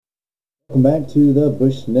Welcome back to the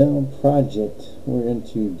Bushnell Project. We're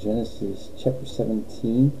into Genesis chapter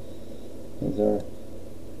 17 as our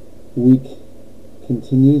week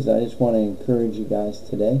continues. I just want to encourage you guys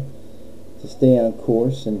today to stay on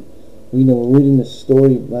course. And we know we're reading the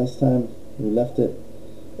story. Last time we left it,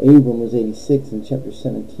 Abram was 86. In chapter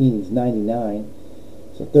 17, he's 99.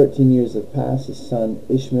 So 13 years have passed. His son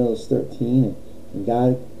Ishmael is 13, and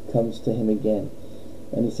God comes to him again.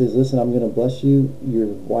 And he says, listen, I'm going to bless you. Your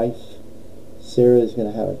wife Sarah is going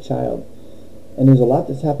to have a child. And there's a lot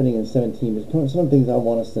that's happening in 17, but some things I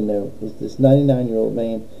want us to know is this 99-year-old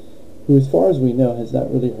man who, as far as we know, has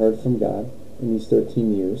not really heard from God in these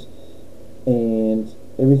 13 years. And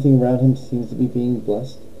everything around him seems to be being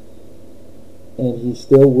blessed. And he's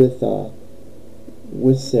still with Sarah.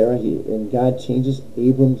 And God changes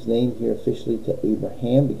Abram's name here officially to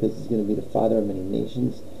Abraham because he's going to be the father of many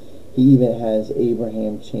nations. He even has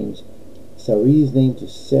Abraham change Sarai's name to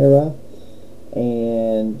Sarah,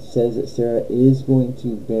 and says that Sarah is going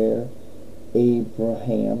to bear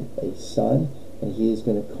Abraham a son, and he is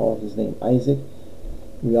going to call his name Isaac.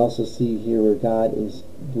 We also see here where God is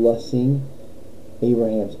blessing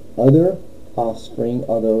Abraham's other offspring,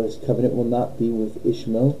 although his covenant will not be with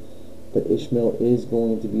Ishmael, but Ishmael is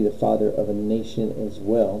going to be the father of a nation as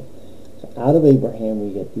well. So out of Abraham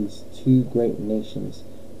we get these two great nations,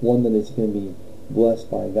 one that is going to be blessed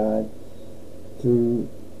by God through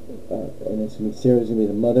and it's going to be Sarah's going to be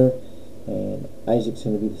the mother, and Isaac's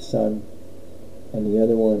going to be the son, and the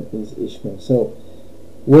other one is Ishmael. So,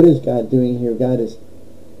 what is God doing here? God is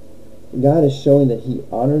showing that He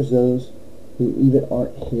honors those who even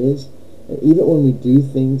aren't His, and even when we do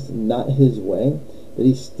things not His way, that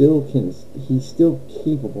He's still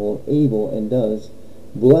capable, and able, and does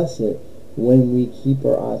bless it when we keep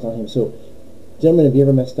our eyes on Him. So, gentlemen, have you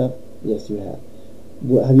ever messed up? Yes, you have.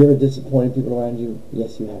 Have you ever disappointed people around you?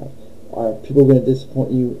 Yes, you have. Are people going to disappoint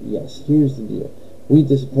you? Yes. Here's the deal. We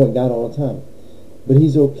disappoint God all the time. But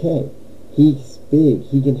He's okay. He's big.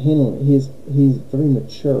 He can handle it. He's very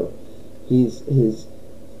mature. His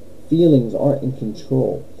feelings aren't in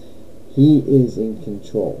control. He is in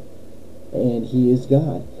control. And He is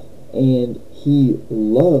God. And He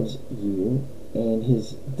loves you. And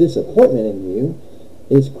His disappointment in you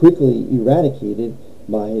is quickly eradicated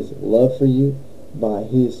by His love for you, by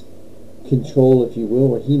His control, if you will,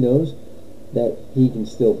 where He knows that He can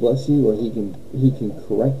still bless you, or He can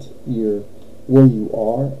correct where you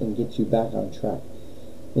are and get you back on track.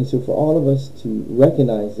 And so for all of us to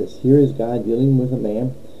recognize this, here is God dealing with a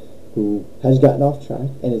man who has gotten off track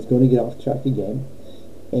and is going to get off track again,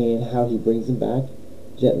 and how He brings him back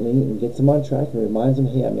gently and gets him on track and reminds him,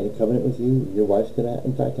 hey, I made a covenant with you. Your wife's going to,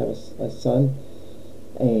 in fact, have a son,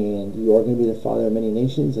 and you are going to be the father of many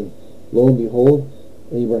nations. And lo and behold,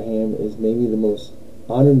 Abraham is maybe the most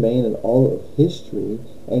honored man in all of history,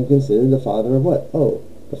 and considered the father of what? Oh,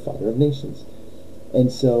 the father of nations.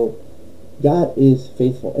 And so God is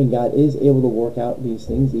faithful, and God is able to work out these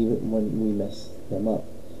things even when we mess them up.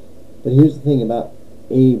 But here's the thing about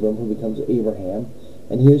Abram, who becomes Abraham,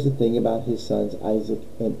 and here's the thing about his sons Isaac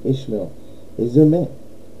and Ishmael, is they're men.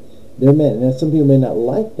 They're men. And some people may not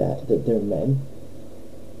like that they're men,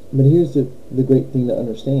 but here's the great thing to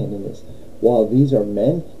understand in this. While these are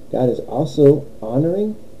men, God is also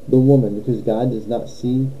honoring the woman, because God does not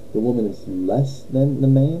see the woman as less than the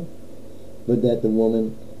man, but that the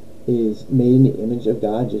woman is made in the image of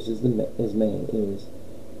God just as man is.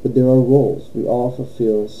 But there are roles. We all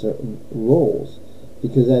fulfill certain roles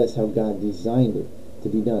because that is how God designed it to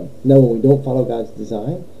be done. Now, when we don't follow God's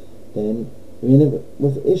design, then we end up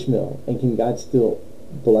with Ishmael. And can God still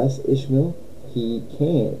bless Ishmael? He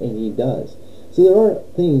can, and He does. So there are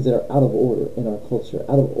things that are out of order in our culture,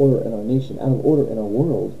 out of order in our nation, out of order in our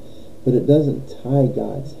world, but it doesn't tie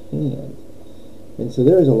God's hand. And so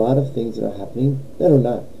there's a lot of things that are happening that are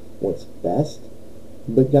not what's best,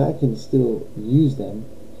 but God can still use them.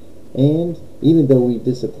 And even though we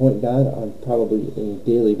disappoint God on probably a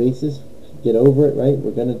daily basis, get over it, right?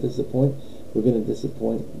 We're going to disappoint. We're going to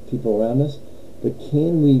disappoint people around us. But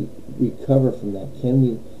can we recover from that? Can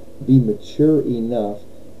we be mature enough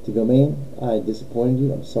to go, man, I disappointed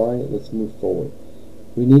you. I'm sorry. Let's move forward.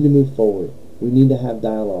 We need to move forward. We need to have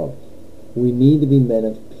dialogue. We need to be men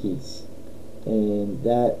of peace. And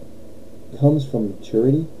that comes from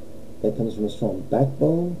maturity. That comes from a strong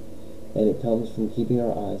backbone. And it comes from keeping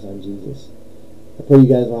our eyes on Jesus. I pray you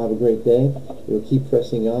guys will have a great day. We'll keep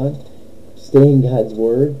pressing on. Stay in God's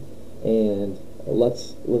Word. And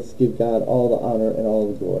let's give God all the honor and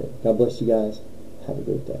all the glory. God bless you guys. Have a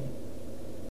great day.